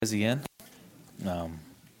Again. Um,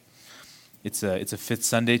 it's a fifth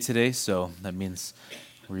Sunday today, so that means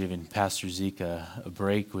we're giving Pastor Zeke a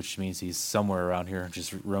break, which means he's somewhere around here,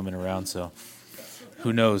 just roaming around. So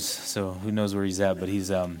who knows? So who knows where he's at? But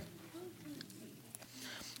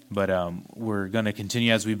we're going to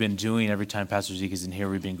continue as we've been doing every time Pastor Zeke is in here.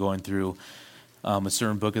 We've been going through a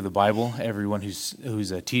certain book of the Bible. Everyone who's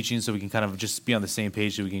teaching, so we can kind of just be on the same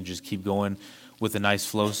page, so we can just keep going with a nice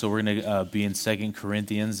flow. So we're going to be in 2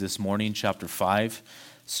 Corinthians this morning, chapter 5,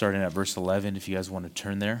 starting at verse 11, if you guys want to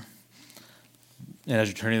turn there. And as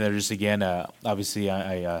you're turning there, just again, obviously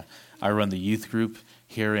I run the youth group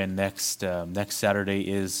here, and next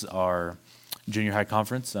Saturday is our junior high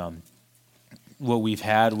conference. What we've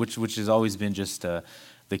had, which has always been just the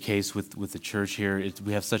case with the church here,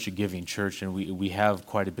 we have such a giving church, and we have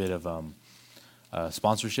quite a bit of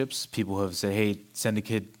sponsorships. People have said, hey, send a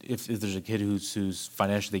kid, if there's a kid who's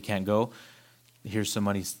financially they can't go, here's some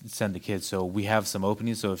money, send the kid. So we have some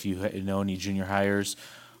openings, so if you know any junior hires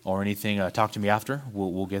or anything, talk to me after.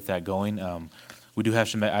 We'll get that going. We do have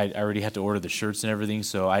some, I already had to order the shirts and everything,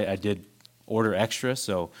 so I did order extra,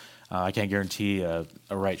 so I can't guarantee a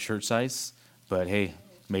right shirt size, but hey,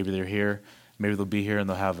 maybe they're here. Maybe they'll be here and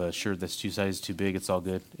they'll have a shirt that's two sizes too big. It's all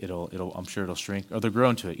good. I'm sure it'll shrink, or they'll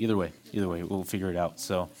grow into it. Either way, we'll figure it out.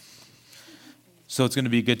 So it's going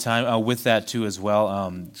to be a good time. With that too as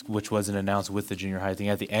well, which wasn't announced with the junior high thing.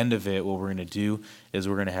 At the end of it, what we're going to do is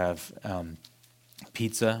we're going to have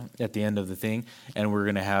pizza at the end of the thing, and we're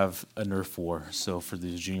going to have a Nerf war. So for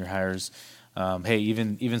the junior hires, hey,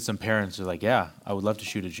 even some parents are like, yeah, I would love to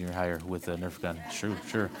shoot a junior hire with a Nerf gun.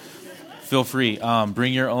 Sure. Feel free.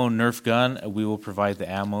 Bring your own Nerf gun. We will provide the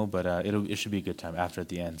ammo, but it should be a good time after at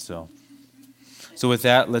the end. So with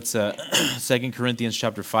that, let's 2 Corinthians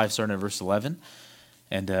chapter 5, starting at verse 11,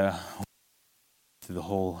 and through the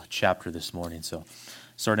whole chapter this morning. So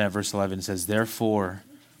starting at verse 11, it says, "Therefore,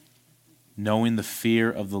 knowing the fear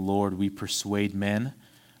of the Lord, we persuade men,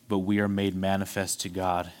 but we are made manifest to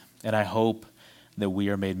God. And I hope that we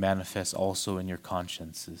are made manifest also in your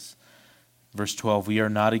consciences." Verse 12, we are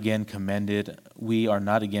not again commending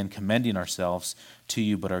ourselves to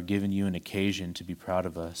you, but are giving you an occasion to be proud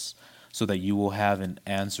of us, so that you will have an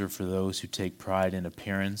answer for those who take pride in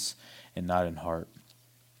appearance and not in heart.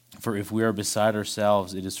 For if we are beside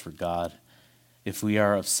ourselves, it is for God. If we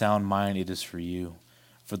are of sound mind, it is for you.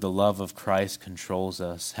 For the love of Christ controls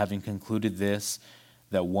us, having concluded this,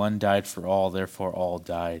 that one died for all, therefore all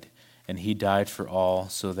died. And he died for all,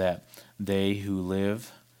 so that they who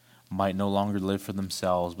live might no longer live for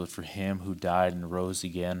themselves, but for him who died and rose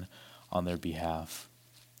again on their behalf.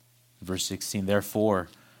 Verse 16, therefore,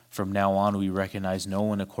 from now on we recognize no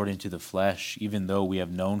one according to the flesh, even though we have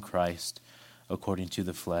known Christ according to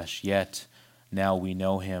the flesh. Yet now we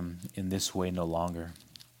know him in this way no longer.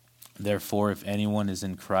 Therefore, if anyone is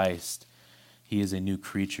in Christ, he is a new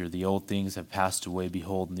creature. The old things have passed away.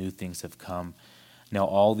 Behold, new things have come. Now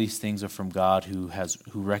all these things are from God, who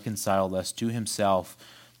reconciled us to himself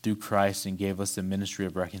through Christ and gave us the ministry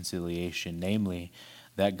of reconciliation, namely,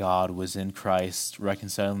 that God was in Christ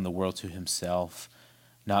reconciling the world to himself,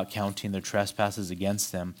 not counting their trespasses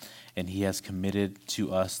against them, and he has committed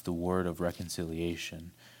to us the word of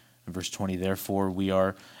reconciliation. In verse 20, therefore we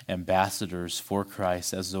are ambassadors for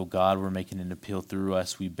Christ, as though God were making an appeal through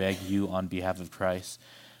us. We beg you on behalf of Christ,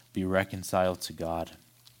 be reconciled to God.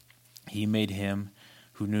 He made him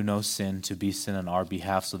who knew no sin to be sin on our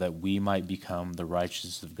behalf, so that we might become the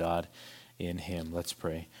righteousness of God in him. Let's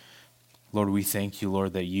pray. Lord, we thank you,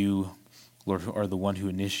 Lord, that you, Lord, are the one who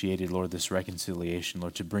initiated, Lord, this reconciliation,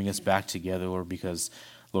 Lord, to bring us back together, Lord, because,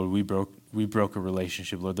 Lord, we broke a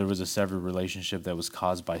relationship, Lord. There was a severed relationship that was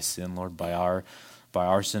caused by sin, Lord, by our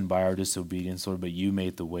sin, by our disobedience, Lord, but you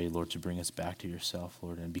made the way, Lord, to bring us back to yourself,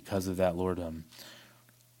 Lord, and because of that, Lord,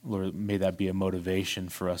 Lord, may that be a motivation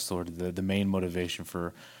for us, Lord, the main motivation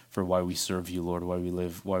for why we serve you, Lord, why we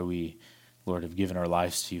live, why we, Lord, have given our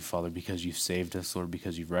lives to you, Father, because you've saved us, Lord,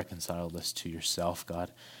 because you've reconciled us to yourself,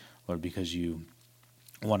 God, Lord, because you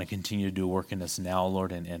want to continue to do work in us now,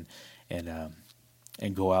 Lord, and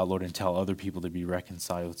go out, Lord, and tell other people to be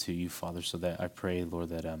reconciled to you, Father, so that I pray, Lord,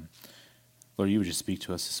 that, Lord, you would just speak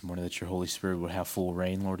to us this morning, that your Holy Spirit would have full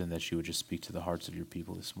reign, Lord, and that you would just speak to the hearts of your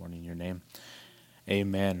people this morning in your name.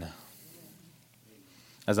 Amen.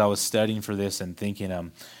 As I was studying for this and thinking,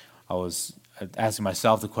 I was asking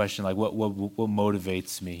myself the question, like, what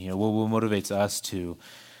motivates me? You know, what motivates us to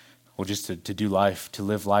do life, to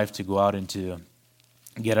live life, to go out and to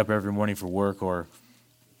get up every morning for work, or,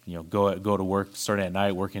 you know, go to work, starting at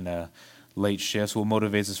night, working late shifts. What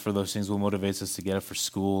motivates us for those things? What motivates us to get up for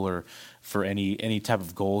school or for any type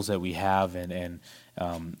of goals that we have, and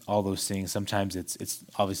all those things. Sometimes it's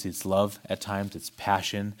obviously it's love. At times it's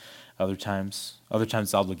passion. Other times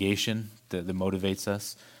it's obligation that motivates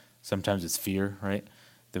us. Sometimes it's fear, right,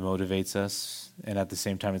 that motivates us, and at the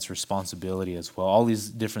same time it's responsibility as well. All these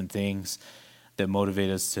different things that motivate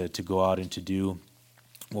us to go out and to do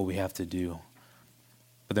what we have to do.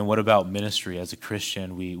 But then what about ministry? As a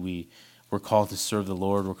Christian, we're called to serve the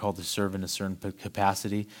Lord. We're called to serve in a certain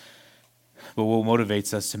capacity. But what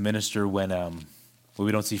motivates us to minister when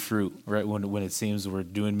we don't see fruit, right? When it seems we're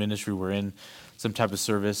doing ministry, we're in some type of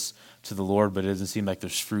service to the Lord, but it doesn't seem like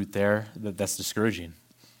there's fruit there, that's discouraging.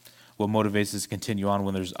 What motivates us to continue on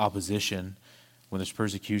when there's opposition, when there's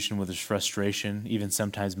persecution, when there's frustration, even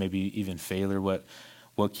sometimes maybe even failure?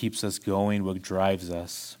 What keeps us going? What drives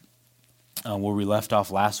us? Where we left off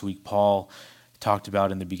last week, Paul talked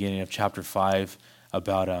about in the beginning of chapter 5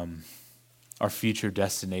 about our future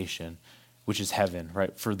destination, which is heaven,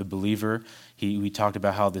 right? For the believer, we talked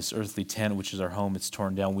about how this earthly tent, which is our home, it's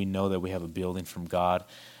torn down. We know that we have a building from God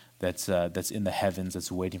that's in the heavens,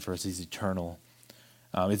 that's waiting for us. It's eternal.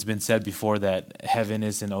 It's been said before that heaven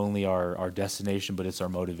isn't only our destination, but it's our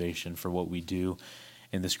motivation for what we do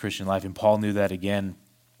in this Christian life. And Paul knew that again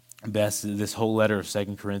best. This whole letter of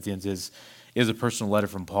 2 Corinthians is a personal letter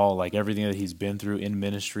from Paul, like everything that he's been through in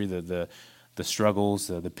ministry, the struggles,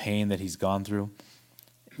 the pain that he's gone through.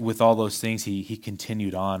 With all those things, he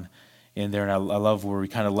continued on in there. And I love where we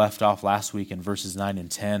kind of left off last week in verses 9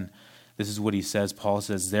 and 10. This is what he says. Paul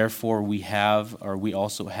says, "Therefore we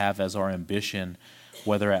also have as our ambition,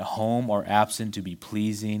 whether at home or absent, to be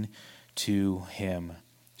pleasing to him."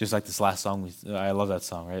 Just like this last song, I love that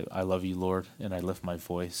song, right? "I love you, Lord, and I lift my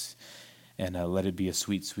voice, and let it be a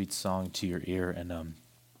sweet, sweet song to your ear." And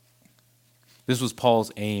this was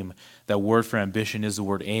Paul's aim. That word for ambition is the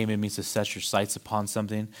word aim. It means to set your sights upon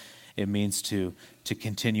something. It means to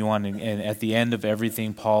continue on. And at the end of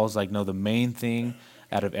everything, Paul's like, no, the main thing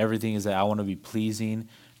out of everything is that I want to be pleasing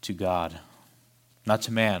to God, not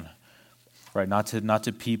to man, right? Not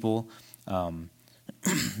to people,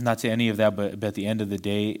 not to any of that, but at the end of the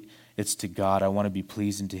day, it's to God. I want to be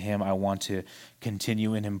pleasing to him. I want to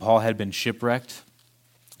continue in him. Paul had been shipwrecked.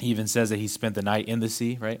 He even says that he spent the night in the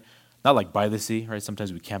sea, right? Not like by the sea, right?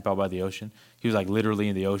 Sometimes we camp out by the ocean. He was like literally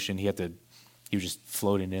in the ocean. He was just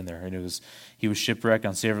floating in there. And he was shipwrecked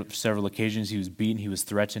on several occasions. He was beaten. He was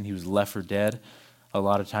threatened. He was left for dead a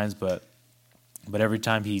lot of times. But every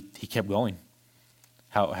time he kept going.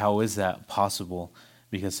 How is that possible?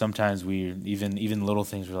 Because sometimes we even little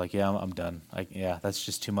things we're like, yeah, I'm done. That's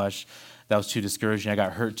just too much. That was too discouraging. I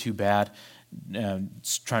got hurt too bad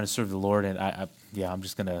trying to serve the Lord, and I'm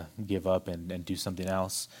just gonna give up and do something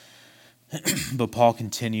else. But Paul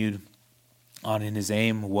continued on, and his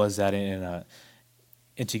aim was that and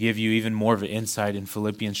to give you even more of an insight in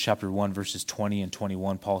Philippians chapter 1, verses 20 and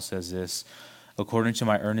 21, Paul says this: "According to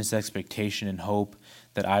my earnest expectation and hope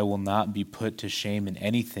that I will not be put to shame in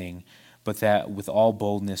anything, but that with all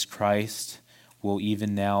boldness Christ will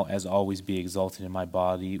even now as always be exalted in my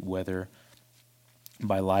body, whether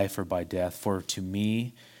by life or by death. For to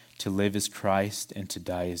me to live is Christ, and to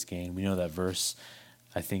die is gain." We know that verse,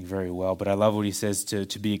 I think, very well. But I love what he says,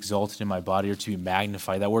 to be exalted in my body, or to be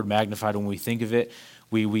magnified. That word magnified, when we think of it,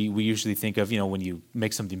 we usually think of, when you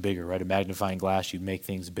make something bigger, right? A magnifying glass, you make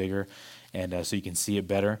things bigger, and so you can see it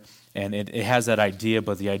better. And it has that idea,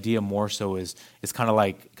 but the idea more so is it's kind of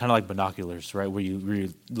like binoculars, right? Where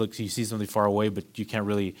you look, you see something far away, but you can't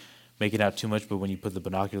really make it out too much. But when you put the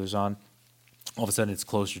binoculars on, all of a sudden it's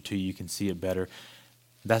closer to you. You can see it better.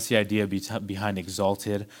 That's the idea behind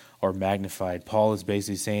exalted or magnified. Paul is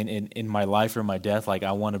basically saying, in my life or my death, like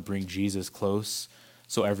I want to bring Jesus close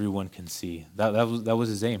so everyone can see. That was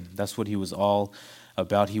his aim. That's what he was all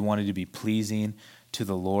about. He wanted to be pleasing to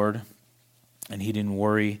the Lord, and he didn't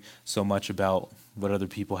worry so much about what other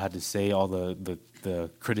people had to say, all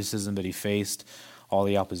the criticism that he faced, all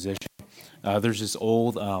the opposition. There's this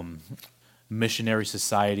old missionary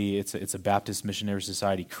society. It's a Baptist missionary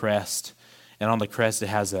society crest. And on the crest, it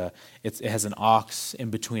has an ox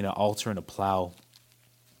in between an altar and a plow,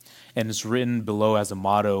 and it's written below as a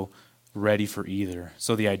motto, "Ready for either."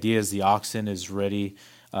 So the idea is the oxen is ready,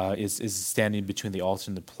 is standing between the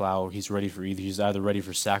altar and the plow. He's ready for either. He's either ready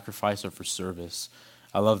for sacrifice or for service.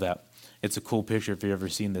 I love that. It's a cool picture. If you've ever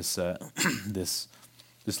seen this this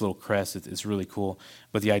little crest, it's really cool.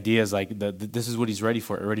 But the idea is like this is what he's ready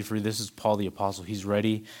for. This is Paul the Apostle. He's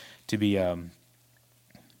ready to be.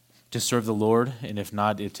 To serve the Lord, and if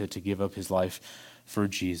not, to give up his life for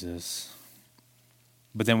Jesus.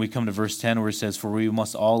 But then we come to verse 10 where it says, "For we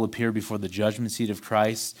must all appear before the judgment seat of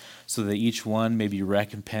Christ, so that each one may be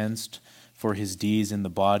recompensed for his deeds in the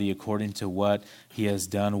body according to what he has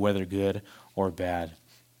done, whether good or bad."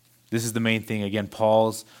 This is the main thing. Again,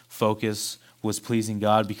 Paul's focus was pleasing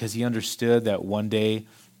God because he understood that one day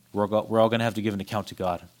we're all going to have to give an account to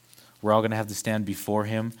God. We're all going to have to stand before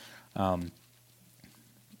him and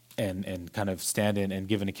kind of stand in and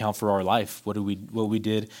give an account for our life. What we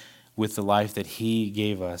did with the life that he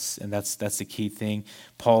gave us, and that's the key thing.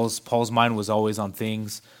 Paul's mind was always on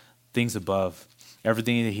things above.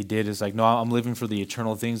 Everything that he did is like, no, I'm living for the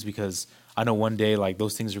eternal things because I know one day like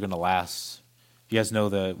those things are going to last. You guys know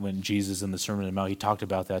that when Jesus in the Sermon on the Mount, he talked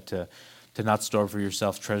about that to not store for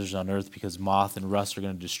yourself treasures on earth because moth and rust are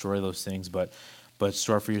going to destroy those things, but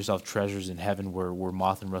store for yourself treasures in heaven where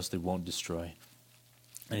moth and rust they won't destroy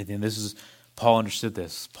anything. Paul understood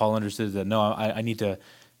this. Paul understood that, no, I need to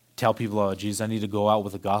tell people about Jesus. I need to go out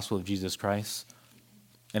with the gospel of Jesus Christ.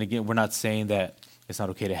 And again, we're not saying that it's not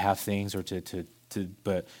okay to have things or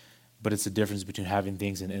but it's the difference between having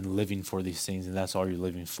things and living for these things, and that's all you're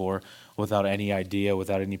living for, without any idea,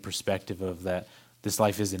 without any perspective of that this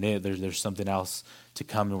life isn't it. There's something else to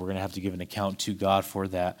come, and we're going to have to give an account to God for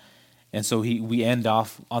that. And so we end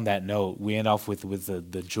off on that note. We end off with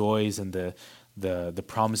the joys and the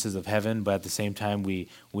promises of heaven, but at the same time, we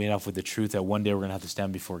end off with the truth that one day we're going to have to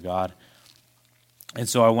stand before God. And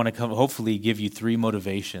so I want to hopefully give you 3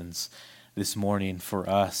 motivations this morning for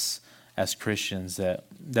us as Christians that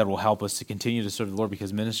will help us to continue to serve the Lord,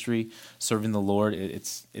 because ministry, serving the Lord,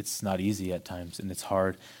 it's not easy at times, and it's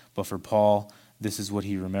hard. But for Paul, this is what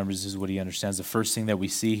he remembers, this is what he understands. The first thing that we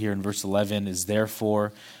see here in verse 11 is,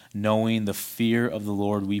 "Therefore, knowing the fear of the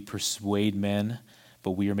Lord, we persuade men,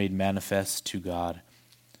 but we are made manifest to God."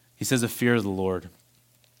 He says the fear of the Lord.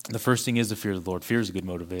 The first thing is the fear of the Lord. Fear is a good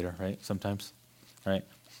motivator, right? Sometimes, right?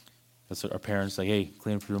 That's what our parents like, hey,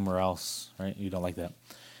 clean up your room or else, right? You don't like that.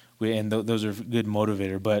 Those are good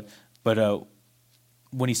motivator. But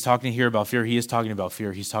when he's talking here about fear, he is talking about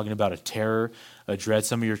fear. He's talking about a terror, a dread.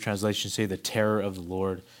 Some of your translations say the terror of the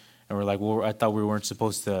Lord. And we're like, well, I thought we weren't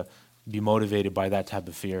supposed to be motivated by that type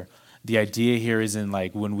of fear. The idea here isn't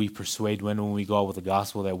like when we persuade, when we go out with the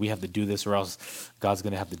gospel, that we have to do this or else God's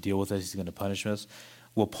going to have to deal with us. He's going to punish us.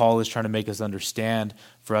 What Paul is trying to make us understand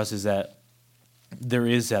for us is that there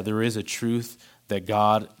is a truth that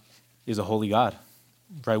God is a holy God,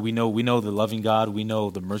 right? We know the loving God. We know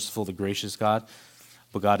the merciful, the gracious God,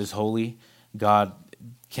 but God is holy. God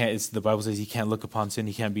can't. The Bible says he can't look upon sin.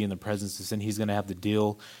 He can't be in the presence of sin. He's going to have to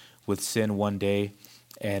deal with sin one day.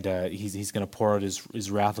 And he's going to pour out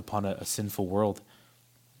his wrath upon a sinful world.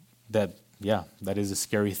 That is a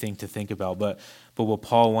scary thing to think about. But what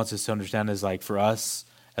Paul wants us to understand is, like, for us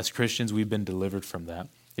as Christians, we've been delivered from that.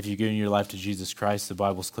 If you're giving your life to Jesus Christ, the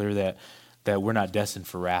Bible's clear that we're not destined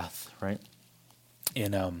for wrath, right?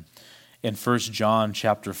 In 1 John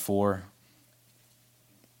chapter 4,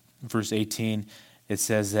 verse 18, it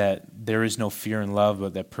says that there is no fear in love,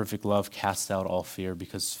 but that perfect love casts out all fear,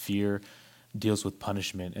 because fear deals with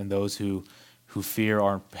punishment, and those who fear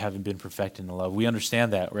haven't been perfected in love. We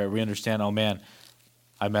understand that, right? We understand, oh man,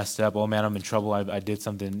 I messed up. Oh man, I'm in trouble. I did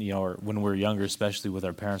something, or when we're younger, especially with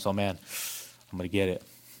our parents, oh man, I'm going to get it,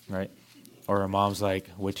 right? Or our mom's like,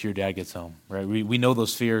 wait till your dad gets home, right? We know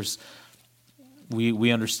those fears.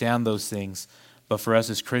 We understand those things. But for us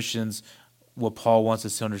as Christians, what Paul wants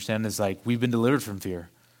us to understand is, like, we've been delivered from fear.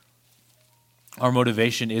 Our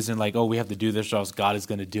motivation isn't like, oh, we have to do this or else God is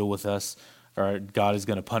going to deal with us, or God is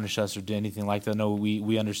going to punish us, or do anything like that. No,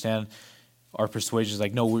 we understand. Our persuasion is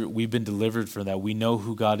like, no, we've been delivered from that. We know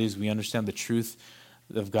who God is. We understand the truth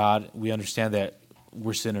of God. We understand that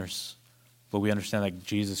we're sinners, but we understand that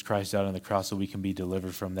Jesus Christ died on the cross so we can be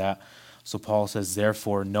delivered from that. So Paul says,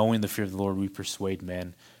 therefore, knowing the fear of the Lord, we persuade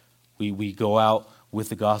men. We go out with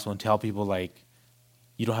the gospel and tell people, like,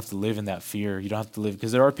 you don't have to live in that fear. You don't have to live,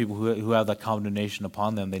 because there are people who have that condemnation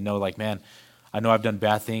upon them. They know, like, man, I know I've done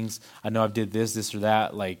bad things. I know I've did this or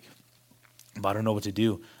that, like, but I don't know what to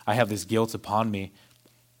do. I have this guilt upon me.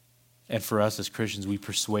 And for us as Christians, we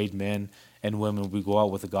persuade men and women. We go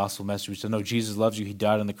out with the gospel message. We say, no, Jesus loves you. He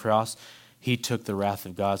died on the cross. He took the wrath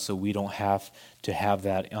of God, so we don't have to have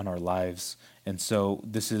that on our lives. And so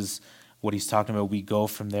this is what he's talking about. We go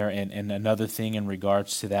from there. And another thing in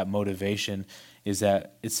regards to that motivation is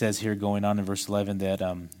that it says here, going on in verse 11, that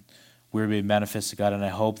we're made manifest to God, and I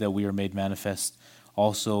hope that we are made manifest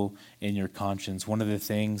also in your conscience. One of the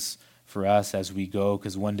things for us as we go,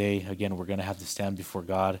 because one day, again, we're going to have to stand before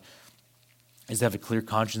God, is to have a clear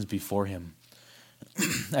conscience before him.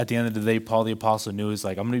 At the end of the day, Paul the Apostle knew, is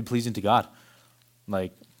like, I'm going to be pleasing to God.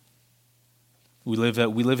 Like, We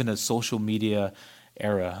live in a social media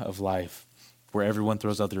era of life where everyone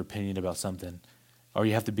throws out their opinion about something. Or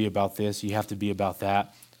you have to be about this, you have to be about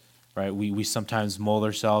that, right? We sometimes mold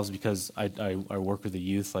ourselves because I work with the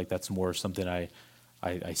youth, like that's more something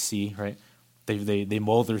I see, right? They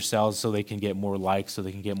mold themselves so they can get more likes, so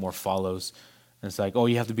they can get more follows. And it's like, oh,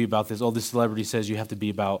 you have to be about this. Oh, this celebrity says you have to be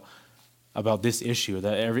about this issue.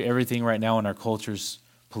 That everything right now in our culture's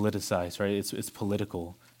politicized, right? It's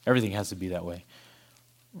political. Everything has to be that way,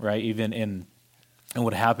 right? And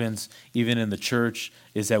what happens even in the church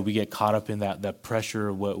is that we get caught up in that pressure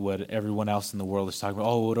of what everyone else in the world is talking about.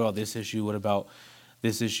 Oh, what about this issue? What about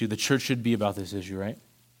this issue? The church should be about this issue, right?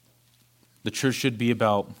 The church should be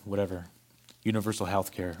about whatever, universal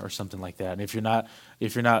health care or something like that. And if you're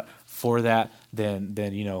not for that, then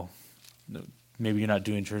maybe you're not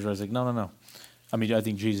doing church. I was like, no. I mean, I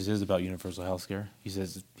think Jesus is about universal health care. He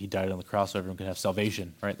says he died on the cross so everyone can have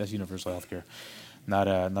salvation, right? That's universal health care, not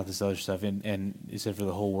this other stuff. And he said for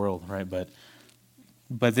the whole world, right? But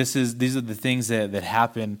these are the things that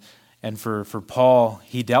happen. And for Paul,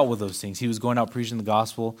 he dealt with those things. He was going out preaching the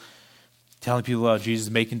gospel, telling people about Jesus,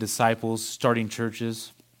 making disciples, starting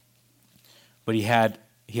churches. But he had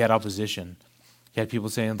opposition. He had people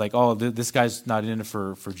saying like, "Oh, this guy's not in it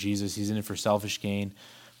for Jesus. He's in it for selfish gain,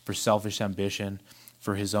 for selfish ambition,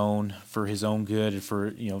 for his own good,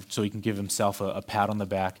 so he can give himself a pat on the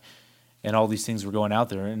back." And all these things were going out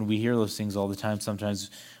there, and we hear those things all the time. Sometimes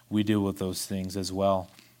we deal with those things as well.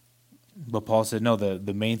 But Paul said, "No.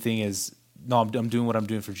 The main thing is, no. I'm doing what I'm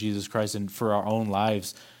doing for Jesus Christ, and for our own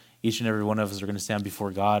lives. Each and every one of us are going to stand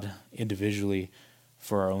before God individually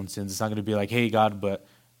for our own sins. It's not going to be like, hey, God, but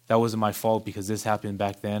that wasn't my fault because this happened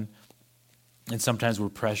back then." And sometimes we're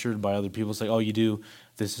pressured by other people. It's like, oh, you do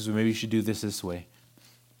this way. Maybe you should do this way,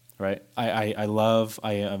 right? I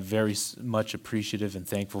am very much appreciative and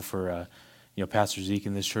thankful for Pastor Zeke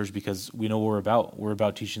in this church, because we know what we're about. We're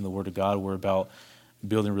about teaching the Word of God. We're about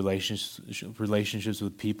building relationships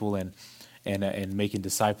with people and making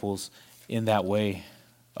disciples in that way.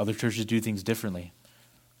 Other churches do things differently,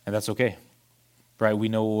 and that's okay, right? We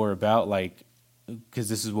know what we're about, because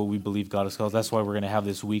this is what we believe God has called. That's why we're going to have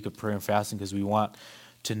this week of prayer and fasting, because we want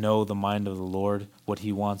to know the mind of the Lord, what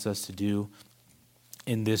He wants us to do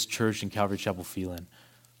in this church in Calvary Chapel Phelan,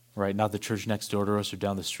 right? Not the church next door to us or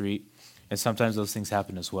down the street. And sometimes those things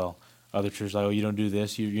happen as well. Other churches like, oh, you don't do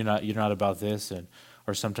this, you're not about this,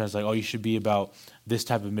 or sometimes like, oh, you should be about this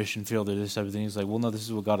type of mission field or this type of thing. It's like, well, no, this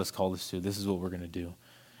is what God has called us to. This is what we're going to do.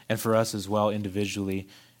 And for us as well, individually,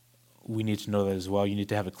 we need to know that as well. You need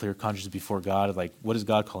to have a clear conscience before God. Like, what is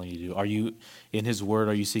God calling you to do? Are you in His Word?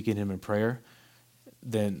 Are you seeking Him in prayer?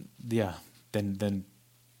 Then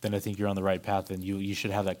I think you're on the right path. And you should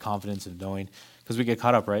have that confidence of knowing, because we get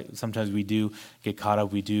caught up, right? Sometimes we do get caught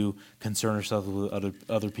up. We do concern ourselves with what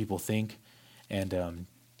other people think. And I'm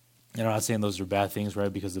not saying those are bad things,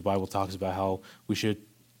 right? Because the Bible talks about how we should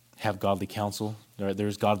have godly counsel. Right?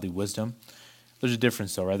 There's godly wisdom. There's a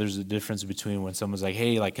difference, though, right? There's a difference between when someone's like,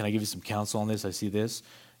 hey, can I give you some counsel on this? I see this.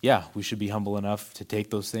 Yeah, we should be humble enough to take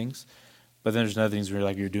those things. But then there's other things where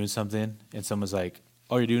you're doing something, and someone's like,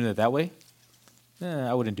 oh, you're doing it that way?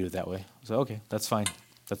 I wouldn't do it that way. So, okay, that's fine.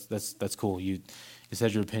 That's cool. You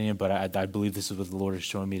said your opinion, but I believe this is what the Lord is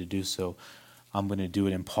showing me to do, so I'm going to do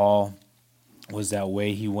it. And Paul was that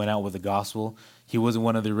way. He went out with the gospel. He wasn't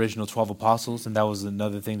one of the original 12 apostles, and that was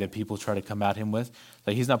another thing that people try to come at him with.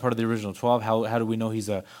 Like, he's not part of the original 12. How do we know he's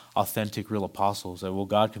an authentic, real apostle? It's like, well,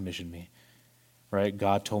 God commissioned me, right?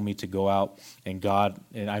 God told me to go out, and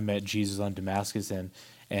I met Jesus on Damascus, and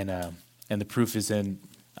the proof is in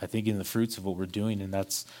the fruits of what we're doing, and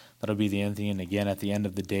that'll be the end thing. And again, at the end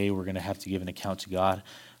of the day, we're going to have to give an account to God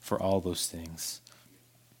for all those things.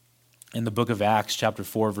 In the book of Acts, chapter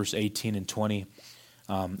 4, verse 18 and 20,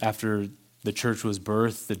 after the church was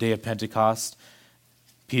birthed, the day of Pentecost,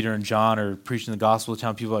 Peter and John are preaching the gospel,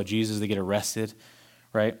 telling people about Jesus. They get arrested,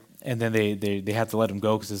 right? And then they have to let them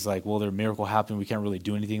go because it's like, well, their miracle happened. We can't really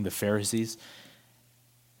do anything, the Pharisees.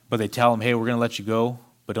 But they tell them, hey, we're going to let you go,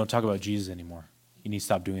 but don't talk about Jesus anymore. You need to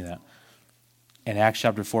stop doing that. And Acts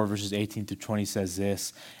chapter 4, verses 18 through 20 says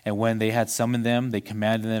this, and when they had summoned them, they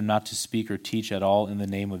commanded them not to speak or teach at all in the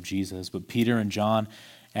name of Jesus. But Peter and John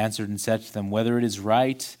answered and said to them, whether it is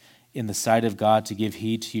right in the sight of God to give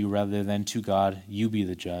heed to you rather than to God, you be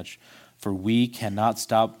the judge. For we cannot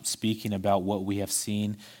stop speaking about what we have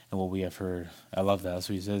seen and what we have heard. I love that.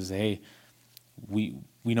 So he says, hey, we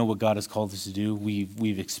know what God has called us to do.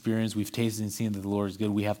 We've experienced, we've tasted and seen that the Lord is good.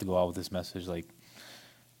 We have to go out with this message. Like,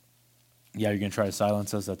 yeah, you're going to try to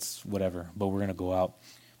silence us, that's whatever, but we're going to go out.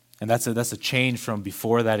 And that's a change from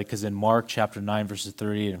before that, because in Mark chapter 9, verses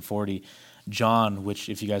 38 and 40, John, which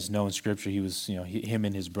if you guys know in Scripture, he was, him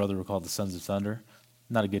and his brother were called the sons of thunder.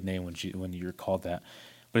 Not a good name when you're called that.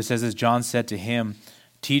 But it says, as John said to him,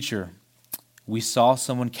 "Teacher, we saw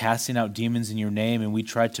someone casting out demons in your name, and we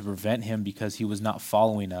tried to prevent him because he was not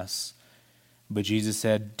following us." But Jesus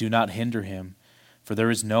said, "Do not hinder him, for there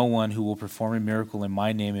is no one who will perform a miracle in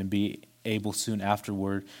my name and be able soon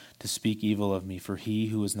afterward to speak evil of me, for he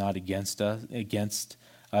who is not against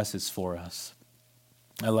us is for us."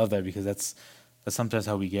 I love that because that's sometimes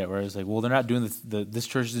how we get, where it's like, well, they're not doing this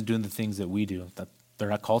church isn't doing the things that we do, that they're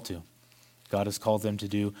not called to. God has called them to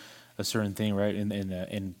do a certain thing, right?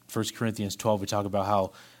 In 1 Corinthians 12, we talk about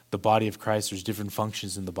how the body of Christ, there's different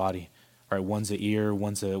functions in the body, right? One's an ear,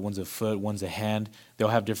 one's a foot, one's a hand. They'll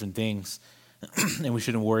have different things. And we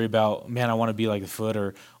shouldn't worry about, man, I want to be like the foot,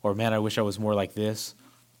 or man, I wish I was more like this.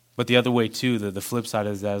 But the other way too, the flip side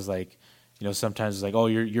is that is like, sometimes it's like, oh,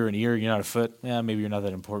 you're an ear, you're not a foot. Yeah, maybe you're not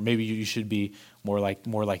that important. Maybe you should be more like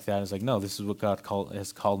that. It's like, no, this is what God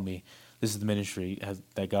has called me. This is the ministry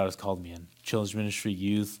that God has called me in. Children's ministry,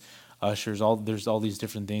 youth, ushers. There's all these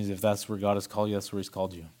different things. If that's where God has called you, that's where He's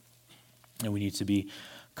called you, and we need to be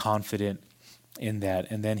confident in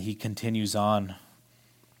that. And then He continues on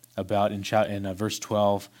about in verse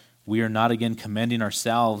 12. "We are not again commending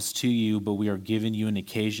ourselves to you, but we are giving you an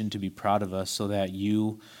occasion to be proud of us, so that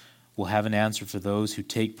you will have an answer for those who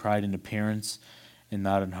take pride in appearance and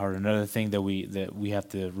not in heart." Another thing that we have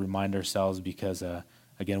to remind ourselves, because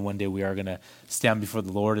again, one day we are going to stand before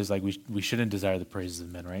the Lord, is like we shouldn't desire the praises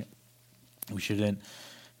of men, right? We shouldn't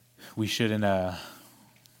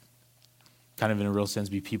kind of in a real sense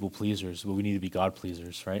be people pleasers, but we need to be God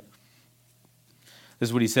pleasers, right? This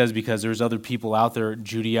is what he says, because there's other people out there,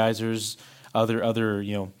 Judaizers,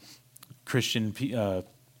 other Christian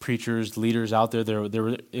preachers, leaders out there.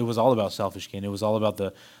 It was all about selfish gain. It was all about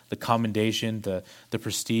the commendation, the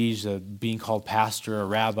prestige, being called pastor or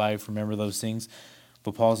rabbi. Remember those things?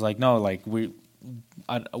 But Paul's like, no, like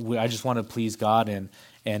I just want to please God,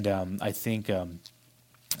 and I think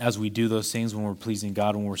as we do those things, when we're pleasing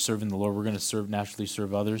God, when we're serving the Lord, we're going to naturally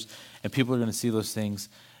serve others, and people are going to see those things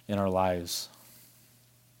in our lives.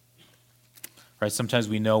 Right? Sometimes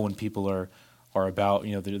we know when people are about,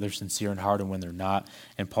 they're sincere in heart, and when they're not.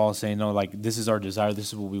 And Paul's saying, no, like this is our desire, this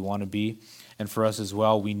is what we want to be. And for us as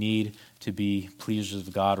well, we need to be pleasers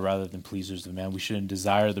of God rather than pleasers of man. We shouldn't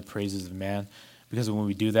desire the praises of man, because when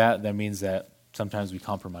we do that, that means that sometimes we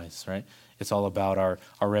compromise, right? It's all about our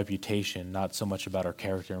reputation, not so much about our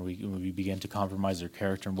character. And we begin to compromise our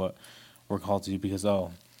character and what we're called to do because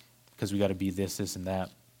we got to be this, and that.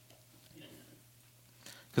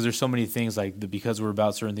 Because there's so many things because we're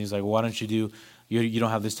about certain things, like, why don't you don't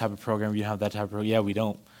have this type of program, you don't have that type of program. Yeah, we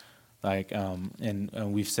don't.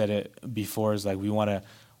 And we've said it before, is like we want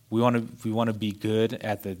to be good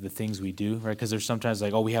at the things we do, right? Because there's sometimes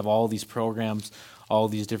like, oh, we have all these programs, all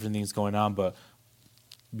these different things going on, but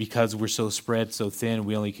because we're so spread so thin,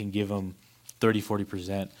 we only can give them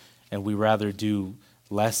 30-40%, and we rather do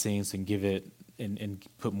less things and give it and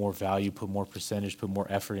put more value, put more percentage, put more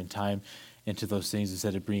effort and time into those things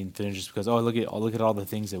instead of being thin, just because look at all the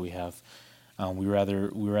things that we have. We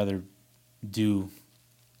rather do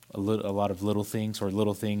a lot of little things, or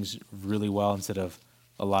little things really well, instead of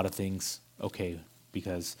a lot of things okay,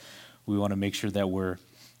 because we want to make sure that we're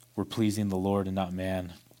pleasing the Lord and not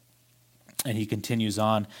man. And he continues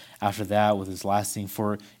on after that with his last thing: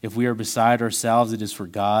 "For if we are beside ourselves, it is for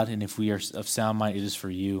God, and if we are of sound mind, it is for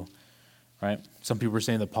you." Right? Some people are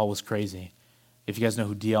saying that Paul was crazy. If you guys know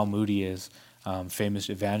who D.L. Moody is, famous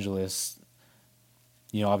evangelist,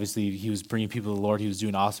 obviously he was bringing people to the Lord. He was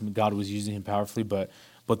doing awesome. God was using him powerfully, but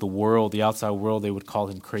the world, the outside world, they would call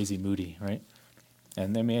him crazy Moody, right?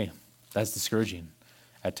 And I mean, hey, that's discouraging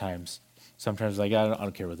at times. Sometimes, like, I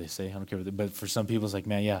don't care what they say. I don't care but for some people, it's like,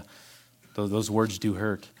 man, yeah, those words do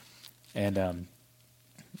hurt. And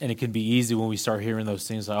it can be easy when we start hearing those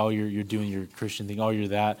things, like, oh, you're doing your Christian thing. Oh, you're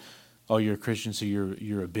that. Oh, you're a Christian, so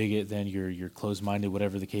you're a bigot. Then you're closed-minded,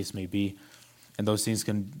 whatever the case may be. And those things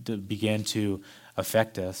can begin to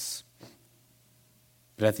affect us.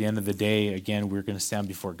 But at the end of the day, again, we're going to stand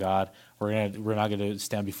before God. We're not going to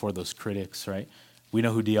stand before those critics, right? We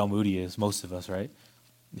know who D.L. Moody is, most of us, right?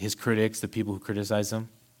 His critics, the people who criticize him,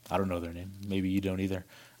 I don't know their name. Maybe you don't either,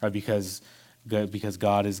 right? Because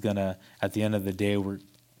God is going to, at the end of the day, we're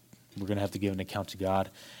going to have to give an account to God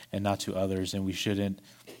and not to others, and we shouldn't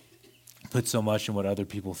put so much in what other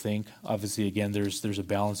people think. Obviously, again, there's a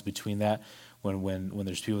balance between that. When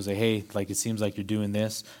there's people say, hey, like, it seems like you're doing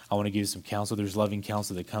this, I want to give you some counsel. There's loving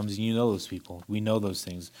counsel that comes, and you know those people. We know those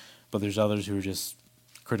things. But there's others who are just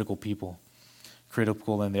critical people.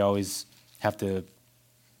 Critical, and they always have to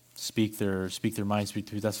speak their mind, speak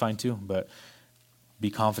truth, that's fine too. But be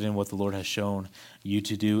confident in what the Lord has shown you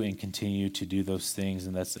to do and continue to do those things.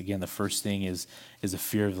 And that's, again, the first thing is a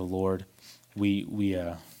fear of the Lord. We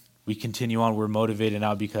continue on. We're motivated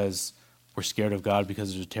not because we're scared of God,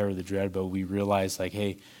 because there's a terror of the dread, but we realize, like,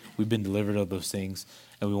 hey, we've been delivered of those things,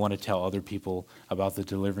 and we want to tell other people about the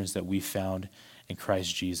deliverance that we found in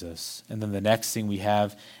Christ Jesus. And then the next thing we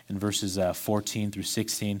have in verses 14 through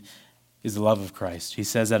 16 is the love of Christ. He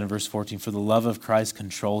says that in verse 14, "For the love of Christ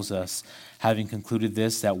controls us, having concluded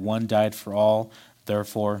this, that one died for all,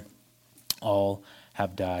 therefore all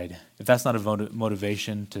have died." If that's not a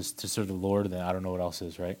motivation to serve the Lord, then I don't know what else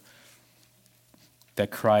is, right?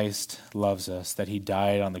 That Christ loves us, that he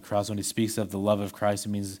died on the cross. When he speaks of the love of Christ, it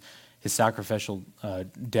means his sacrificial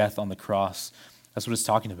death on the cross. That's what it's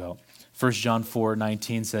talking about. 1 John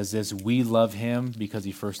 4:19 says this, "We love him because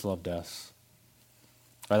he first loved us."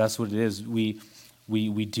 Right, that's what it is. We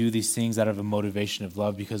do these things out of a motivation of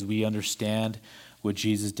love because we understand what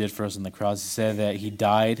Jesus did for us on the cross. He said that he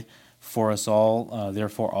died for us all,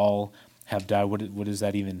 therefore all have died. What does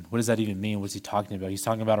that even mean? What's he talking about? He's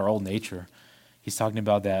talking about our old nature. He's talking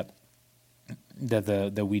about that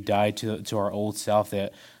we died to our old self,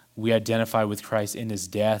 that we identify with Christ in his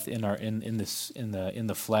death, in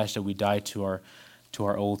the flesh, that we died to our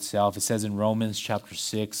old self. It says in Romans chapter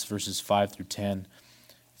 6 verses 5 through 10.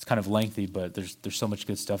 It's kind of lengthy, but there's so much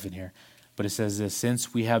good stuff in here. But it says this,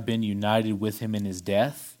 "Since we have been united with him in his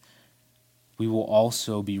death, we will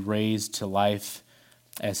also be raised to life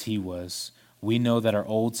as he was. We know that our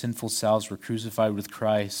old sinful selves were crucified with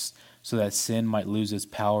Christ so that sin might lose its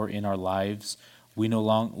power in our lives. We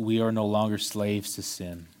are no longer slaves to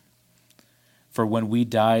sin. For when we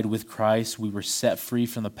died with Christ, we were set free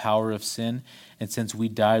from the power of sin. And since we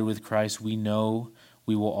died with Christ, we know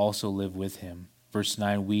we will also live with him." Verse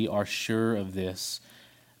 9, "We are sure of this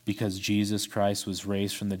because Jesus Christ was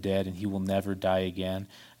raised from the dead and he will never die again.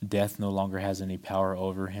 Death no longer has any power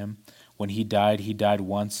over him. When he died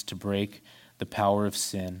once to break the power of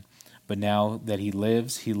sin. But now that he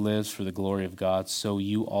lives for the glory of God. So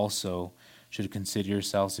you also should consider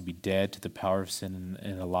yourselves to be dead to the power of sin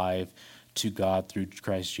and alive to God through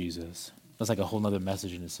Christ Jesus." That's like a whole other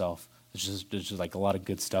message in itself. There's just like a lot of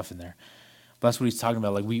good stuff in there. But that's what he's talking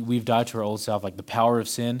about. Like we've died to our old self. Like the power of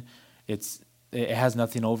sin, it has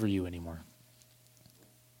nothing over you anymore.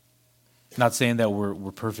 Not saying that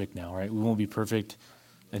we're perfect now, right? We won't be perfect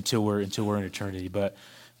until we're in eternity, but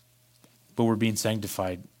we're being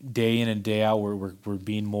sanctified day in and day out. We're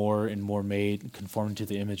being more and more made conformed to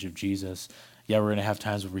the image of Jesus. Yeah, we're gonna have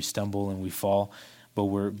times where we stumble and we fall, but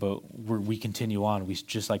we continue on. We,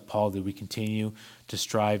 just like Paul did, we continue to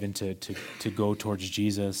strive and to go towards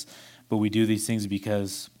Jesus. But we do these things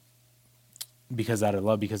because out of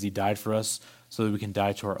love, because he died for us, so that we can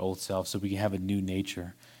die to our old self, so we can have a new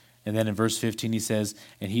nature. And then in verse 15 he says,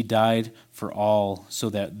 "And he died for all, so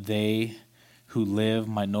that they who live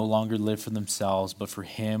might no longer live for themselves, but for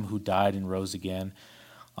him who died and rose again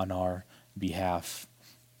on our behalf."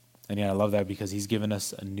 And yeah, I love that because he's given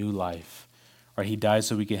us a new life. Right? He died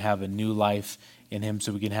so we can have a new life in him,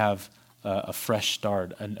 so we can have a fresh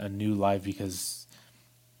start, a new life, because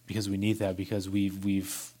we need that, because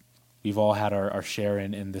we've all had our share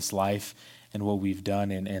in this life and what we've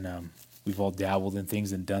done, and we've all dabbled in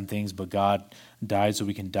things and done things, but God died so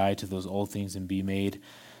we can die to those old things and be made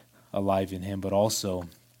alive in him. But also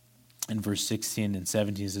in verse 16 and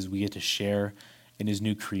 17 it says we get to share in his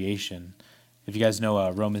new creation. If you guys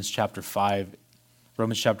know Romans chapter 5,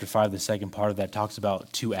 the second part of that talks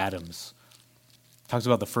about two Adams. It talks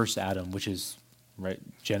about the first Adam, which is, right,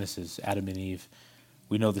 Genesis, Adam and Eve.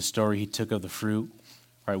 We know the story. He took of the fruit,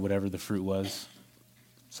 right, whatever the fruit was.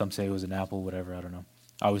 Some say it was an apple, whatever, I don't know.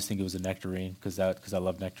 I always think it was a nectarine because I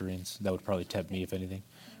love nectarines. That would probably tempt me, if anything.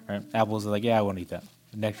 Right? Apples are like, yeah, I won't eat that.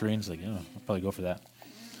 Nectarines, like, I'll probably go for that.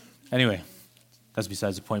 Anyway, that's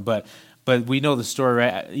besides the point. But we know the story,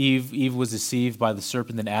 right? Eve was deceived by the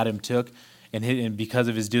serpent that Adam took, and because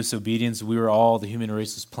of his disobedience, the human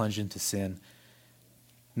race was plunged into sin.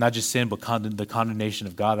 Not just sin, but the condemnation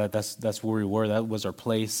of God. That's where we were. That was our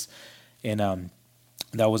place, and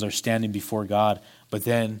that was our standing before God. But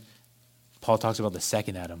then Paul talks about the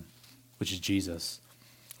second Adam, which is Jesus.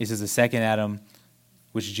 He says the second Adam,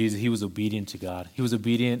 which is Jesus, he was obedient to God. He was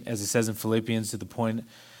obedient, as it says in Philippians, to the point.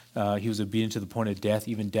 He was obedient to the point of death,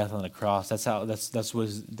 even death on the cross. That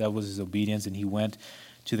was his obedience, and he went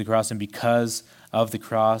to the cross. And because of the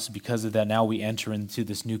cross, because of that, now we enter into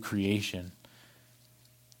this new creation,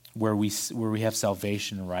 where we have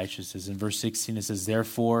salvation and righteousness. In verse 16 it says,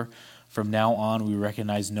 "Therefore, From now on, we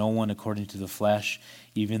recognize no one according to the flesh,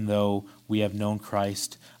 even though we have known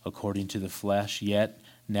Christ according to the flesh. Yet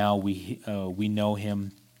now we know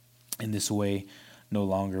him in this way no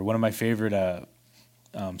longer. One of my favorite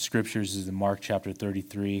scriptures is in Mark chapter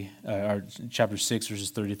 33, or chapter 6, verses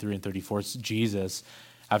 33 and 34. It's Jesus.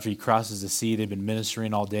 After he crosses the sea, they've been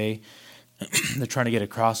ministering all day. They're trying to get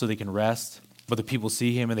across so they can rest. But the people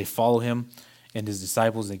see him and they follow him and his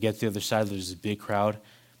disciples. They get to the other side. There's this big crowd.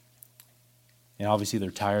 And obviously they're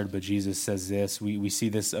tired, but Jesus says this. We see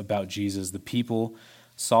this about Jesus. The people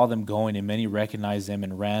saw them going, and many recognized them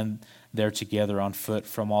and ran there together on foot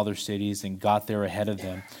from all their cities and got there ahead of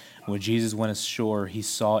them. When Jesus went ashore, he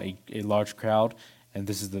saw a large crowd, and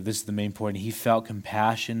this is the main point. He felt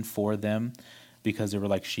compassion for them because they were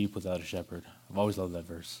like sheep without a shepherd. I've always loved that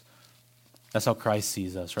verse. That's how Christ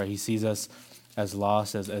sees us, right? He sees us as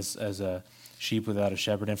lost, as a sheep without a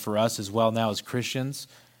shepherd. And for us as well now as Christians,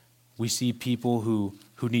 we see people who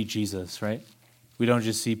need Jesus, right? We don't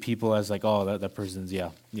just see people as like, oh, that person's,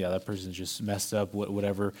 that person's just messed up,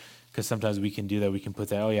 whatever. Because sometimes we can do that. We can put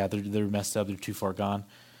that, oh yeah, they're messed up, they're too far gone.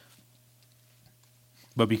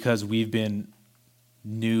 But because we've been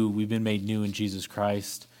made new in Jesus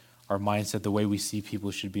Christ, our mindset, the way we see people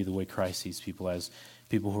should be the way Christ sees people, as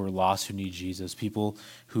people who are lost, who need Jesus. People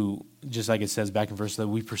who, just like it says back in verse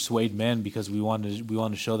 11, we persuade men because we want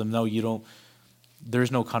to show them, no, you don't.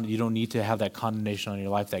 You don't need to have that condemnation on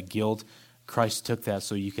your life, that guilt. Christ took that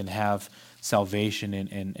so you can have salvation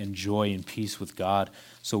and joy and peace with God.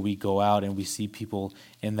 So we go out and we see people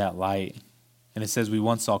in that light. And it says we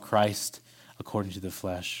once saw Christ according to the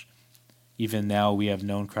flesh. Even now we have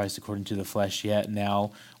known Christ according to the flesh, yet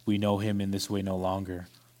now we know him in this way no longer.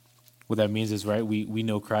 What that means is, right, we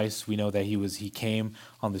know Christ. We know that he came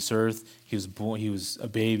on this earth. He was born. He was a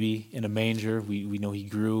baby in a manger. We know he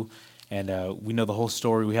grew. And we know the whole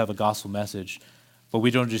story. We have the gospel message. But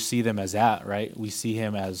we don't just see them as that, right? We see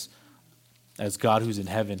him as God who's in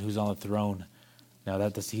heaven, who's on the throne. Now,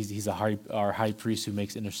 he's our high priest who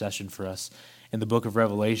makes intercession for us. In the book of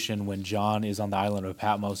Revelation, when John is on the island of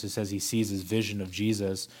Patmos, it says he sees his vision of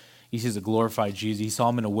Jesus. He sees a glorified Jesus. He saw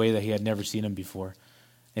him in a way that he had never seen him before.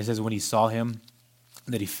 And it says when he saw him,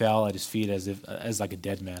 that he fell at his feet as like a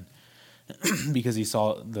dead man. Because he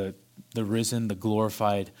saw the risen, the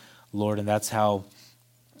glorified Lord, and that's how,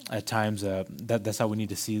 at times, that's how we need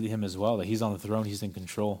to see him as well. That he's on the throne, he's in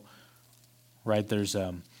control, right? There's,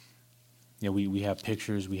 we have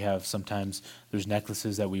pictures. We have there's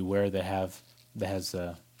necklaces that we wear that has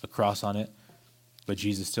a cross on it, but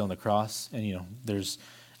Jesus is still on the cross, and there's,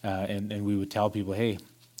 and we would tell people, hey,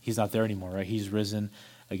 he's not there anymore, right? He's risen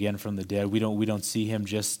again from the dead. We don't see him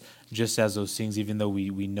just as those things, even though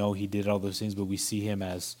we know he did all those things, but we see him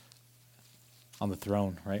as on the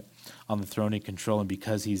throne, right? On the throne in control. And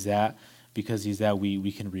because he's that,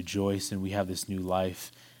 we can rejoice and we have this new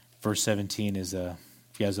life. Verse 17 is, if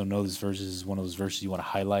you guys don't know this verse, this is one of those verses you want to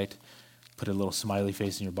highlight. Put a little smiley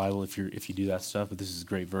face in your Bible if you do that stuff, but this is a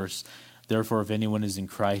great verse. Therefore, if anyone is in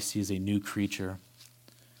Christ, he is a new creature.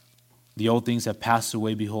 The old things have passed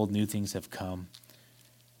away, behold, new things have come.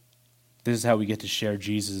 This is how we get to share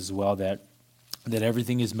Jesus as well, that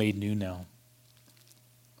everything is made new now.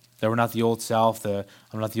 That we're not the old self, I'm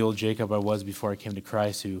not the old Jacob I was before I came to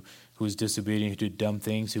Christ, who was disobedient, who did dumb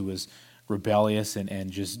things, who was rebellious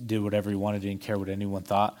and just did whatever he wanted, didn't care what anyone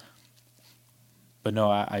thought. But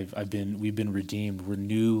no, we've been redeemed. We're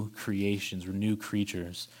new creations. We're new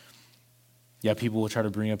creatures. Yeah, people will try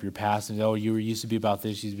to bring up your past and say, oh, you used to be about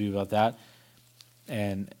this, you used to be about that,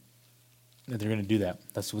 and they're going to do that.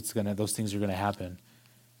 Those things are going to happen.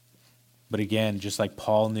 But again, just like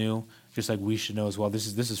Paul knew, just like we should know as well, this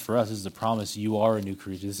is for us. This is a promise. You are a new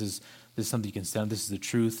creature. This is something you can stand on. This is the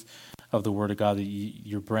truth of the Word of God, that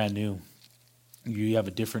you're brand new. You have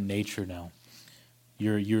a different nature now.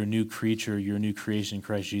 You're a new creature. You're a new creation in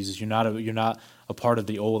Christ Jesus. You're not a part of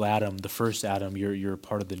the old Adam, the first Adam. You're a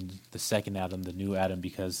part of the second Adam, the new Adam,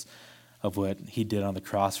 because of what he did on the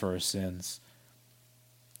cross for our sins.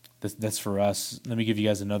 That's for us. Let me give you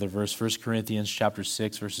guys another verse. 1 Corinthians chapter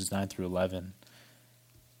 6, verses 9 through 11.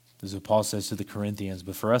 This is what Paul says to the Corinthians,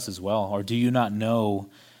 but for us as well. Or do you not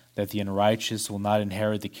know that the unrighteous will not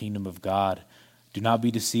inherit the kingdom of God? Do not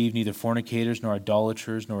be deceived, neither fornicators, nor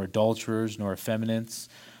idolaters, nor adulterers, nor effeminates,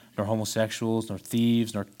 nor homosexuals, nor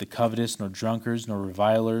thieves, nor the covetous, nor drunkards, nor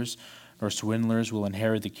revilers, nor swindlers will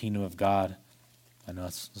inherit the kingdom of God. I know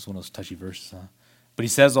that's one of those touchy verses, huh? But he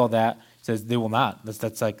says all that. He says they will not.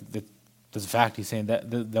 That's a fact. He's saying that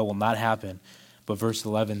will not happen. But verse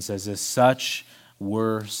 11 says this: such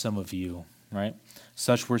were some of you, right?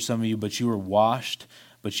 Such were some of you, but you were washed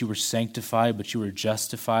but you were sanctified, but you were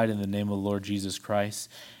justified in the name of the Lord Jesus Christ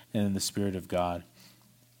and in the Spirit of God.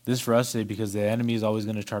 This is for us today because the enemy is always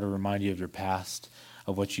going to try to remind you of your past,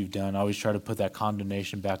 of what you've done. Always try to put that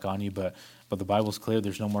condemnation back on you, but the Bible's clear.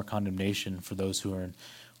 There's no more condemnation for those who are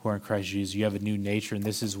in Christ Jesus. You have a new nature, and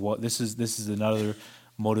this is another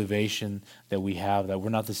motivation that we have, that we're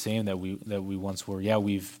not the same that we once were. Yeah,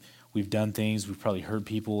 we've done things, we've probably hurt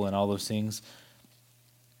people and all those things,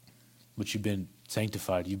 but you've been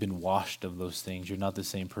sanctified. You've been washed of those things. You're not the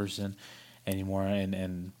same person anymore.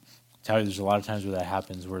 And tell you, there's a lot of times where that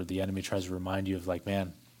happens, where the enemy tries to remind you of, like,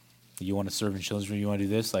 man, you want to serve in children, you want to do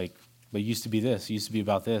this, like, but it used to be this, it used to be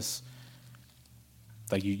about this.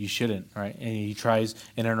 Like, you shouldn't, right? And he tries,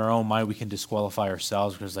 and in our own mind, we can disqualify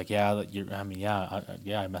ourselves because, like, I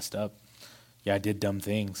messed up. Yeah, I did dumb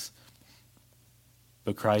things.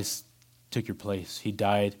 But Christ took your place. He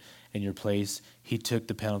died in your place. He took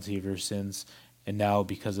the penalty of your sins. And now,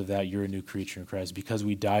 because of that, you're a new creature in Christ. Because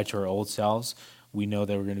we died to our old selves, we know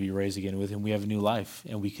that we're going to be raised again with him. We have a new life,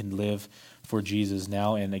 and we can live for Jesus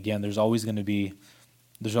now. And again, there's always going to be that.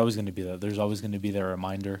 There's always going to be that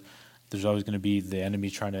reminder. There's always going to be the enemy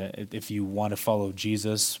trying to, if you want to follow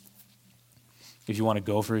Jesus, if you want to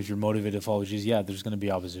go for it, if you're motivated to follow Jesus, yeah, there's going to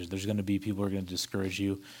be opposition. There's going to be people who are going to discourage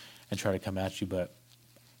you and try to come at you, but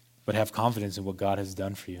have confidence in what God has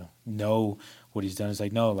done for you. Know what he's done. It's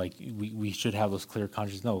like, no, like we should have those clear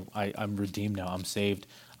consciences. No, I'm redeemed now. I'm saved.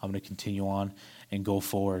 I'm going to continue on and go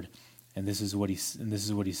forward. And this is what he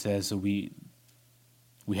says. So we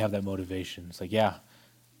have that motivation. It's like, yeah,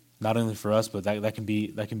 not only for us, but that can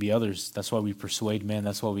be others. That's why we persuade men.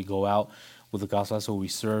 That's why we go out with the gospel. That's why we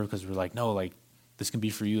serve, because we're like, no, like, this can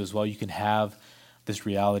be for you as well. You can have this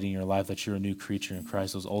reality in your life that you're a new creature in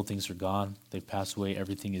Christ. Those old things are gone. They've passed away.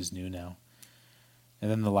 Everything is new now.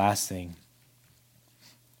 And then the last thing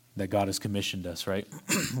that God has commissioned us, right?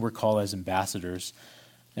 We're called as ambassadors.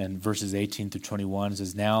 And verses 18 through 21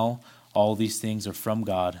 says, now all these things are from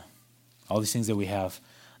God. All these things that we have,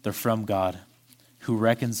 they're from God, who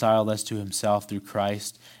reconciled us to himself through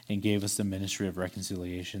Christ and gave us the ministry of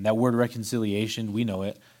reconciliation. That word reconciliation, we know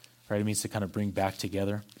it, right? It means to kind of bring back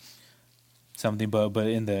together something. But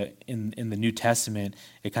in the New Testament,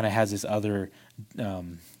 it kind of has this other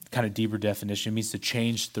kind of deeper definition. It means to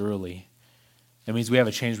change thoroughly. It means we have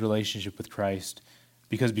a changed relationship with Christ.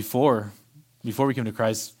 Because before we came to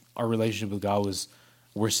Christ, our relationship with God was,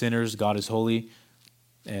 we're sinners, God is holy,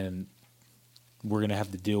 and we're going to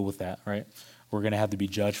have to deal with that, right? We're going to have to be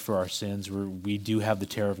judged for our sins. We do have the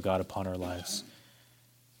terror of God upon our lives.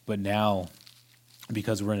 But now,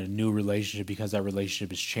 because we're in a new relationship, because that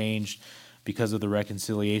relationship has changed, because of the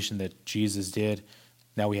reconciliation that Jesus did,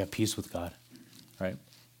 now we have peace with God, right?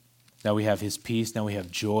 Now we have his peace. Now we have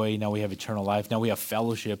joy. Now we have eternal life. Now we have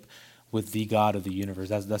fellowship with the God of the universe.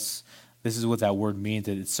 This is what that word means.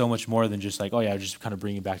 That it's so much more than just like, oh yeah, just kind of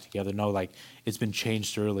bring it back together. No, like, it's been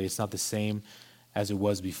changed thoroughly. It's not the same as it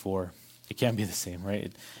was before. It can't be the same,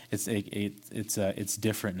 right? It's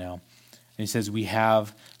different now. And he says we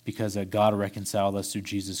have because God reconciled us through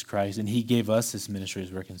Jesus Christ, and he gave us this ministry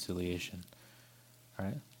of reconciliation,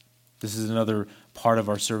 right? This is another part of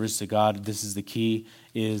our service to God. This is the key,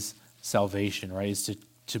 is salvation, right? Is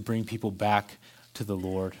to bring people back to the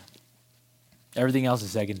Lord. Everything else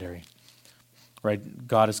is secondary, right?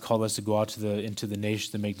 God has called us to go out into the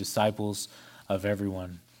nations to make disciples of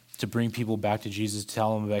everyone, to bring people back to Jesus, to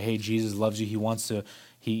tell them about, hey, Jesus loves you. He wants to,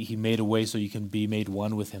 he made a way so you can be made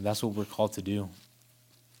one with him. That's what we're called to do.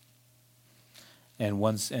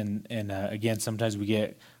 And again, sometimes we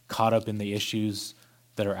get caught up in the issues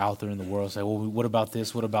that are out there in the world. It's like, well, what about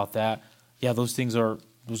this? What about that? Yeah, those are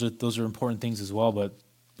important things as well. But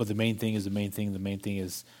the main thing is the main thing. The main thing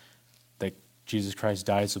is that Jesus Christ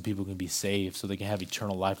died so people can be saved, so they can have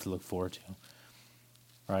eternal life to look forward to.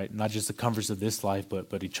 Right? Not just the comforts of this life,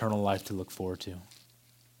 but eternal life to look forward to.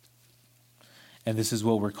 And this is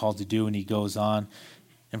what we're called to do. And he goes on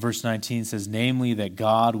in verse 19, says, namely that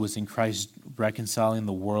God was in Christ reconciling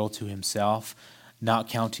the world to himself, not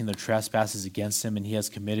counting their trespasses against him, and he has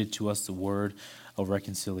committed to us the word of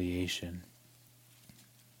reconciliation.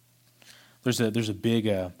 There's a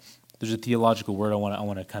theological word I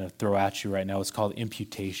want to kind of throw at you right now. It's called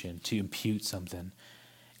imputation, to impute something.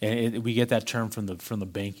 And we get that term from the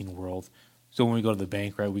banking world. So when we go to the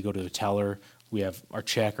bank, right, we go to the teller, we have our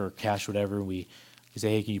check or cash, whatever, and we say,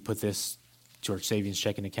 hey, can you put this to our savings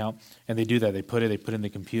checking account? And they do that. They put it in the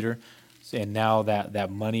computer, and now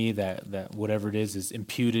that money, that whatever it is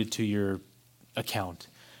imputed to your account.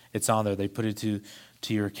 It's on there. They put it to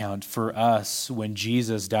your account. For us, when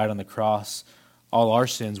Jesus died on the cross, all our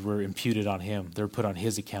sins were imputed on him. They're put on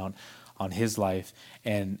his account on his life,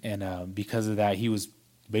 and because of that, he was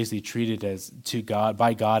basically treated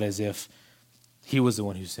by God as if he was the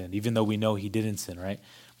one who sinned, even though we know he didn't sin, right?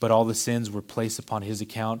 But all the sins were placed upon his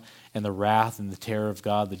account, and the wrath and the terror of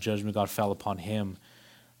God, the judgment of God fell upon him.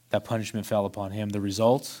 That punishment fell upon him. The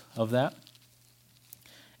result of that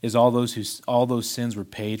is all those sins were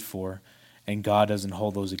paid for, and God doesn't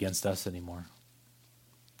hold those against us anymore.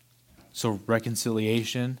 So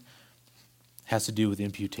reconciliation has to do with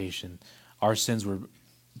imputation. Our sins were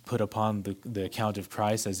put upon the account of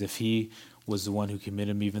Christ as if he was the one who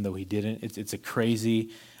committed them, even though he didn't. It's a crazy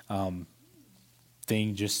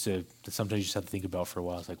thing just to sometimes you just have to think about for a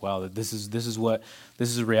while. It's like, wow, this is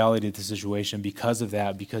the reality of the situation. Because of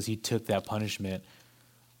that, because he took that punishment,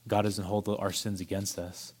 God doesn't hold our sins against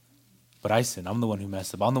us. But I sinned. I'm the one who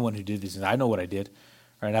messed up. I'm the one who did these things. I know what I did.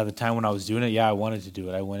 Right at the time when I was doing it, yeah, I wanted to do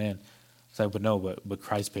it. I went in. It's like, but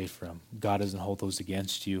Christ paid for them. God doesn't hold those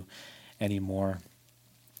against you anymore.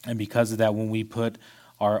 And because of that, when we put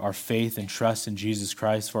our faith and trust in Jesus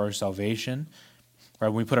Christ for our salvation, right?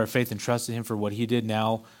 When we put our faith and trust in him for what he did,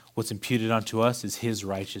 now what's imputed onto us is his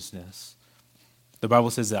righteousness. The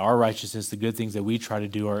Bible says that our righteousness, the good things that we try to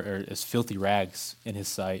do, are as filthy rags in his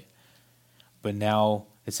sight. But now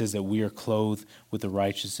it says that we are clothed with the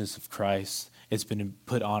righteousness of Christ. It's been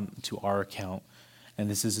put on to our account. And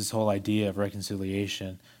this is this whole idea of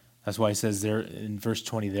reconciliation. That's why it says there in verse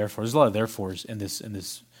 20, therefore. There's a lot of therefores in this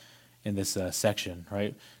section,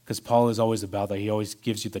 right? Because Paul is always about that. He always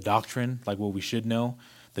gives you the doctrine, like what we should know,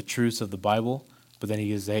 the truths of the Bible. But then he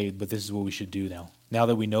gives, hey, but this is what we should do now. Now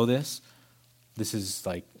that we know this is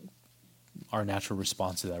like our natural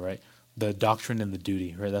response to that, right? The doctrine and the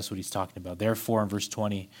duty, right? That's what he's talking about. Therefore, in verse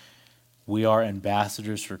 20, we are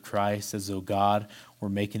ambassadors for Christ, as though God were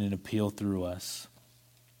making an appeal through us.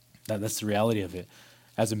 That's the reality of it.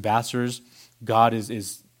 As ambassadors, God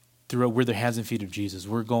is through. We're the hands and feet of Jesus.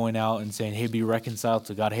 We're going out and saying, hey, be reconciled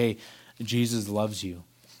to God. Hey, Jesus loves you.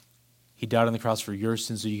 He died on the cross for your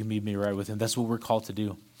sins so you can be made right with him. That's what we're called to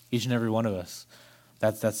do, each and every one of us.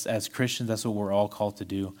 That's as Christians, that's what we're all called to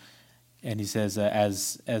do. And he says,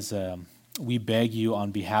 as we beg you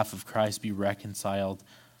on behalf of Christ, be reconciled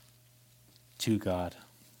to God.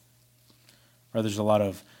 Or there's a lot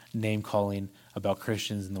of name calling about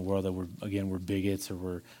Christians in the world that we're bigots, or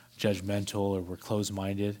we're judgmental, or we're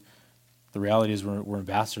closed-minded. The reality is we're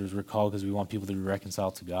ambassadors. We're called because we want people to be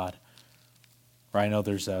reconciled to God. Right? I know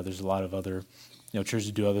there's a lot of other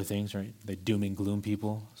churches do other things, right? They doom and gloom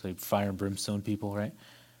people, so they fire and brimstone people, right?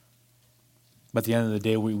 But at the end of the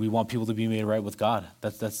day, we want people to be made right with God.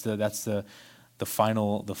 That's the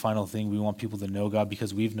final thing. We want people to know God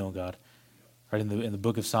because we've known God. Right? In the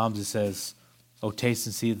book of Psalms, it says, "Oh, taste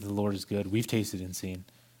and see that the Lord is good." We've tasted and seen.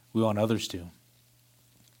 We want others to.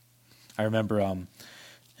 I remember when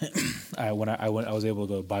I was able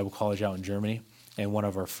to go to Bible college out in Germany, and one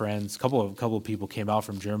of our friends, a couple of people came out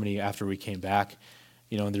from Germany after we came back.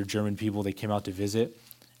 And they're German people. They came out to visit,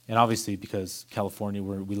 and obviously because California,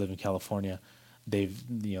 we live in California, and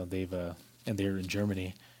they're in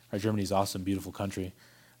Germany. Right? Germany's awesome, beautiful country.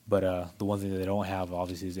 But the one thing that they don't have,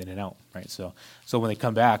 obviously, is In-N-Out, right? So when they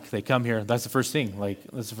come back, they come here. That's the first thing.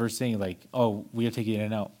 Oh, we gotta take you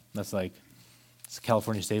In-N-Out. That's it's a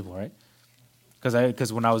California staple, right?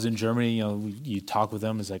 Because when I was in Germany, you talk with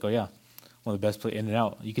them. It's like, oh yeah, one of the best places,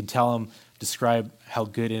 In-N-Out. You can tell them, describe how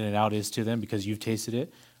good In-N-Out is to them because you've tasted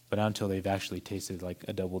it. But not until they've actually tasted like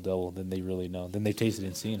a double, then they really know. Then they've tasted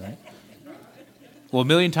and seen, right? Well,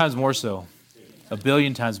 1,000,000 times more so,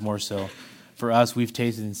 1,000,000,000 times more so. For us, we've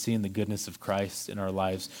tasted and seen the goodness of Christ in our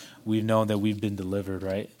lives. We've known that we've been delivered,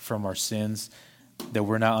 right, from our sins, that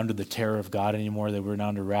we're not under the terror of God anymore, that we're not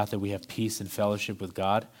under wrath, that we have peace and fellowship with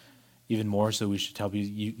God. Even more so, we should tell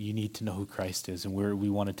you need to know who Christ is, and we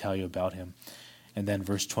want to tell you about him. And then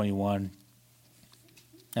verse 21,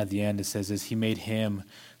 at the end, it says, "As he made him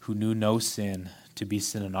who knew no sin to be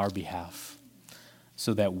sin on our behalf,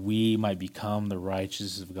 so that we might become the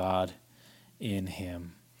righteousness of God in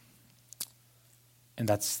him." And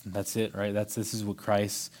that's it, right? This is what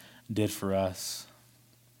Christ did for us.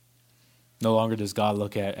 No longer does God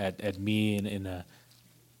look at me in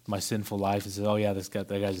my sinful life and say, "Oh yeah, that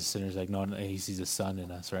guy's a sinner." He's like, no, he sees a son in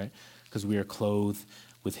us, right? Because we are clothed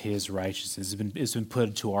with his righteousness. It's been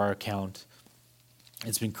put to our account.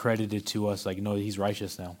 It's been credited to us. Like, no, he's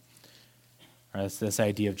righteous now. Right? That's this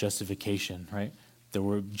idea of justification, right? That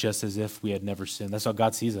we're just as if we had never sinned. That's how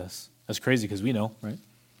God sees us. That's crazy because we know, right?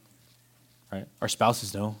 Right? Our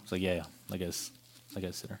spouses know. It's like, yeah, like a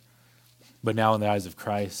sinner. But now in the eyes of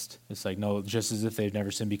Christ, it's like, no, just as if they've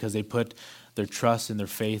never sinned because they put their trust and their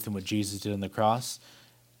faith in what Jesus did on the cross.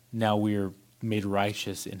 Now we're made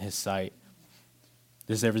righteous in his sight.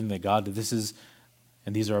 This is everything that God did.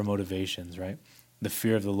 And these are our motivations, right? The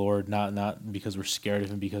fear of the Lord, not because we're scared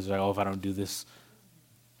of him, because like, oh, if I don't do this,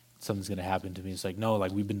 something's going to happen to me. It's like, no,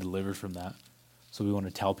 like we've been delivered from that. So we want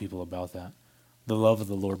to tell people about that. The love of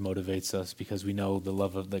the Lord motivates us because we know the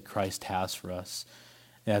love that Christ has for us.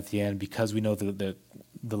 And at the end, because we know the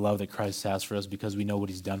love that Christ has for us, because we know what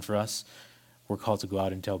he's done for us, we're called to go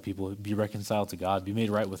out and tell people, be reconciled to God, be made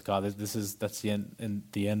right with God. That's the end. And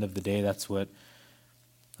the end of the day, that's what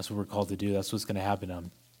we're called to do. That's what's going to happen.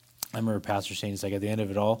 I remember Pastor saying, it's like at the end of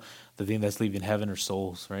it all, the thing that's leaving heaven are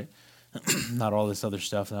souls, right? Not all this other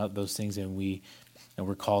stuff, not those things. And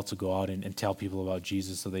we're called to go out and tell people about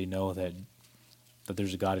Jesus so they know that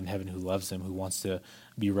there's a God in heaven who loves them, who wants to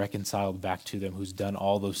be reconciled back to them, who's done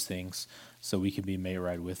all those things so we can be made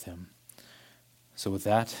right with him. So with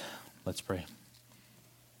that, let's pray.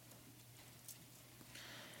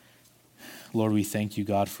 Lord, we thank you,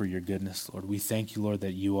 God, for your goodness. Lord, we thank you, Lord,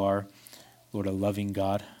 that you are, Lord, a loving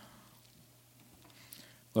God.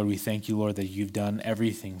 Lord, we thank you, Lord, that you've done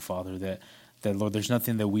everything, Father, that Lord, there's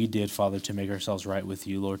nothing that we did, Father, to make ourselves right with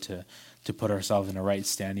you, Lord, to put ourselves in a right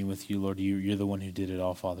standing with you, Lord. You're the one who did it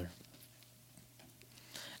all, Father.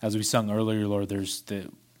 As we sung earlier, Lord,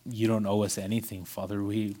 you don't owe us anything, Father.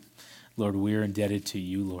 Lord, we're indebted to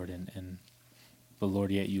you, Lord, but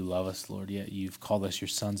Lord, yet you love us, Lord, yet you've called us your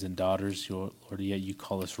sons and daughters, Lord, yet you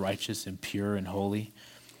call us righteous and pure and holy,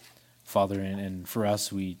 Father, and for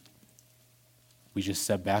us, we just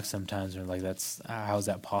step back sometimes and we're like, how is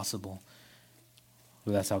that possible?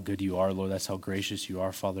 Well, that's how good you are, Lord. That's how gracious you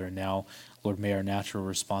are, Father. And now, Lord, may our natural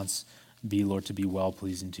response be, Lord, to be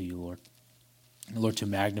well-pleasing to you, Lord. Lord, to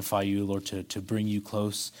magnify you, Lord, to bring you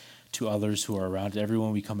close to others who are around.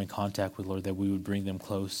 Everyone we come in contact with, Lord, that we would bring them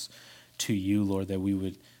close to you, Lord,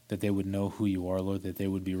 that they would know who you are, Lord, that they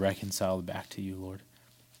would be reconciled back to you, Lord.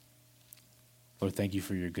 Lord, thank you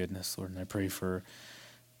for your goodness, Lord. And I pray for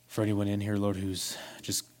anyone in here, Lord, who's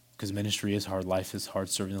just, because ministry is hard, life is hard,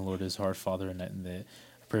 serving the Lord is hard, Father, and I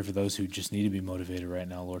pray for those who just need to be motivated right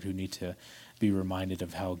now, Lord, who need to be reminded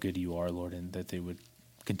of how good you are, Lord, and that they would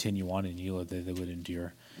continue on in you, Lord, that they would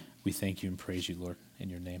endure. We thank you and praise you, Lord,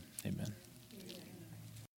 in your name. Amen.